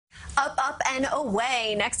Up, up, and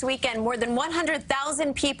away. Next weekend, more than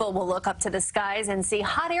 100,000 people will look up to the skies and see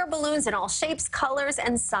hot air balloons in all shapes, colors,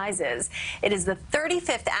 and sizes. It is the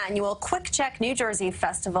 35th annual Quick Check New Jersey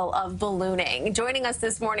Festival of Ballooning. Joining us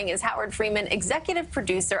this morning is Howard Freeman, executive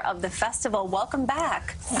producer of the festival. Welcome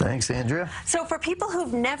back. Thanks, Andrea. So for people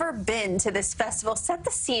who've never been to this festival, set the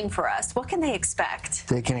scene for us. What can they expect?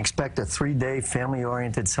 They can expect a 3-day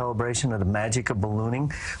family-oriented celebration of the magic of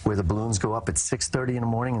ballooning, where the balloons go up at 6:30 in the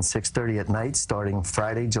morning and 6:30 at night, starting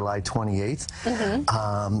Friday, July 28th.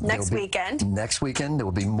 Next weekend. Next weekend, there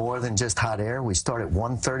will be more than just hot air. We start at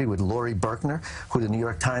 1:30 with Lori Berkner, who the New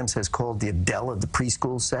York Times has called the Adele of the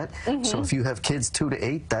preschool set. So if you have kids 2 to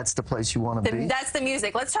 8, that's the place you want to be. That's the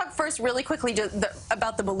music. Let's talk first really quickly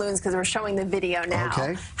about the balloons, because we're showing the video now.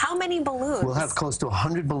 Okay. How many balloons? We'll have close to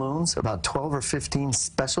 100 balloons, about 12 or 15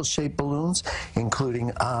 special-shaped balloons, including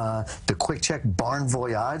the Quick Check Barn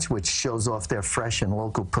Voyage, which shows off their fresh and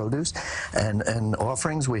local produce. And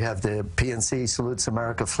offerings, we have the PNC Salutes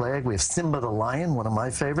America flag. We have Simba the Lion, one of my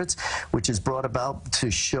favorites, which is brought about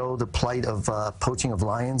to show the plight of poaching of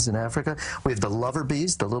lions in Africa. We have the lover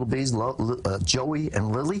bees, the little bees, Joey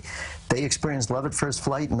and Lily. They experienced love at first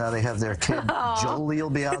flight, and now they have their kid. Jolie will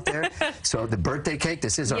be out there. So the birthday cake,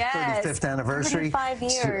 this is our 35th anniversary. 35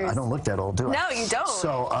 years. I don't look that old, do I? No, you don't.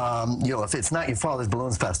 So, you know, if it's not your father's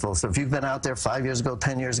Balloons Festival, so if you've been out there 5 years ago,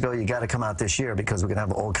 10 years ago, you got to come out this year, because we're going to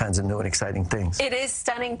have all kinds of new and exciting things. It is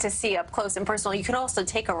stunning to see up close and personal. You can also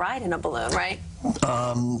take a ride in a balloon, right?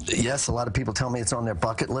 Yes, a lot of people tell me it's on their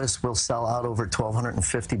bucket list. We'll sell out over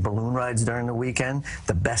 1,250 balloon rides during the weekend.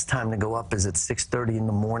 The best time to go up is at 6:30 in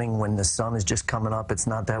the morning, when the sun is just coming up. It's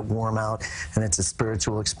not that warm out, and it's a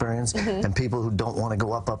spiritual experience. And people who don't want to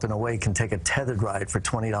go up and away can take a tethered ride for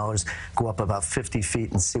 $20, go up about 50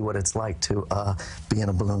 feet and see what it's like to be in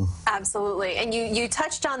a balloon. Absolutely. And you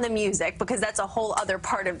touched on the music, because that's a whole other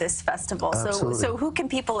part of this festival. So who can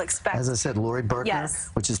people expect? As I said, Lori Berkner,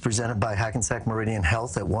 which is presented by Hackensack Meridian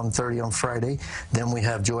Health at 1:30 on Friday. Then we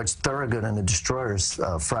have George Thorogood and the Destroyers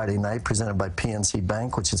Friday night, presented by PNC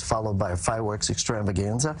Bank, which is followed by a fireworks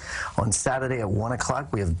extravaganza. On Saturday at 1 o'clock,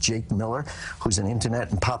 we have Jake Miller, who's an internet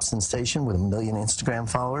and pop sensation with 1 million Instagram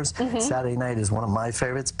followers. Saturday night is one of my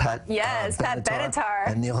favorites, Pat Benatar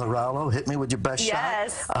and Neil Hiralo. Hit Me With Your Best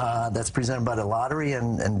Shot. That's presented by the Lottery,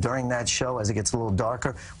 and during that show, as it gets a little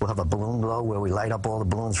darker, we'll have a balloon glow where we light up all the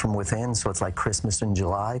balloons from within, so it's like Christmas in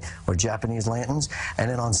July, or Japanese lanterns. And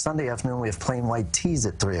then on Sunday afternoon, we have Plain White Tees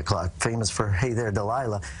at 3 o'clock, famous for Hey There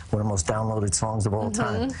Delilah, one of the most downloaded songs of all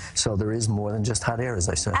time. So there is more than just hot air, as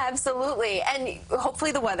I said. Absolutely. And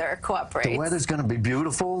hopefully the weather cooperates. The weather's going to be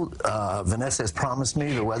beautiful. Vanessa has promised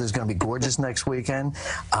me the weather's going to be gorgeous next weekend.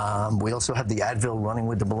 We also have the Advil Running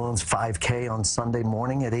with the Balloons 5K on Sunday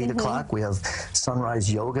morning at 8 o'clock. We have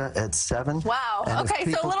Sunrise Yoga at 7. Wow.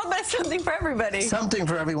 Okay, so a little bit of something for everybody. Something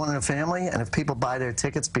for everyone in the family. And if people buy their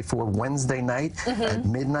tickets before Wednesday night at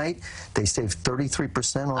midnight, they save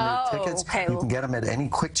 33% on their tickets. You can get them at any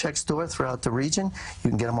Quick Check store throughout the region. You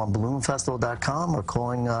can get them on balloonfestival.com or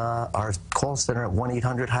calling our call center at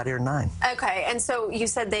 1-800-HOT-AIR-9. Okay, and so you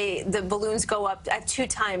said the balloons go up at 2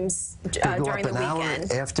 times during the weekend. They go up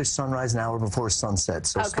an hour after sunrise, an hour before sunset.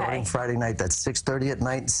 So starting Friday night, that's 6:30 at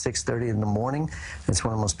night, 6:30 in the morning. It's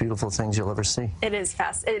one of the most beautiful things you'll ever see. It is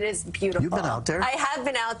fast. It is beautiful. You've been out there. I have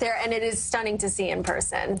been out there, and it is stunning to see in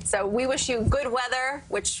person. So we wish you good weather,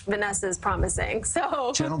 which Vanessa is promising.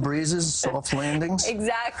 So gentle breezes, soft landings.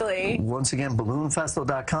 Exactly. Once again,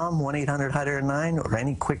 balloonfestival.com, 1-800-HOT-AIR-9, or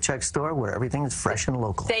any Quick Check store where everything is fresh and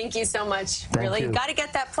local. Thank you so much. Thank you. You got to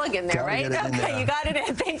get that plug in there, right? Okay, you got it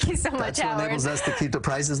in. Thank you so much, Howard. That's what enables us to keep the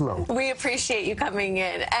prices low. We appreciate you coming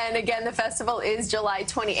in. And again, the festival is July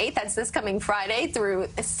 28th. That's this coming Friday through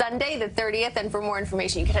Sunday, the 30th. And for more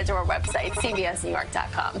information, you can head to our website,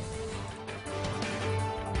 cbsnewyork.com.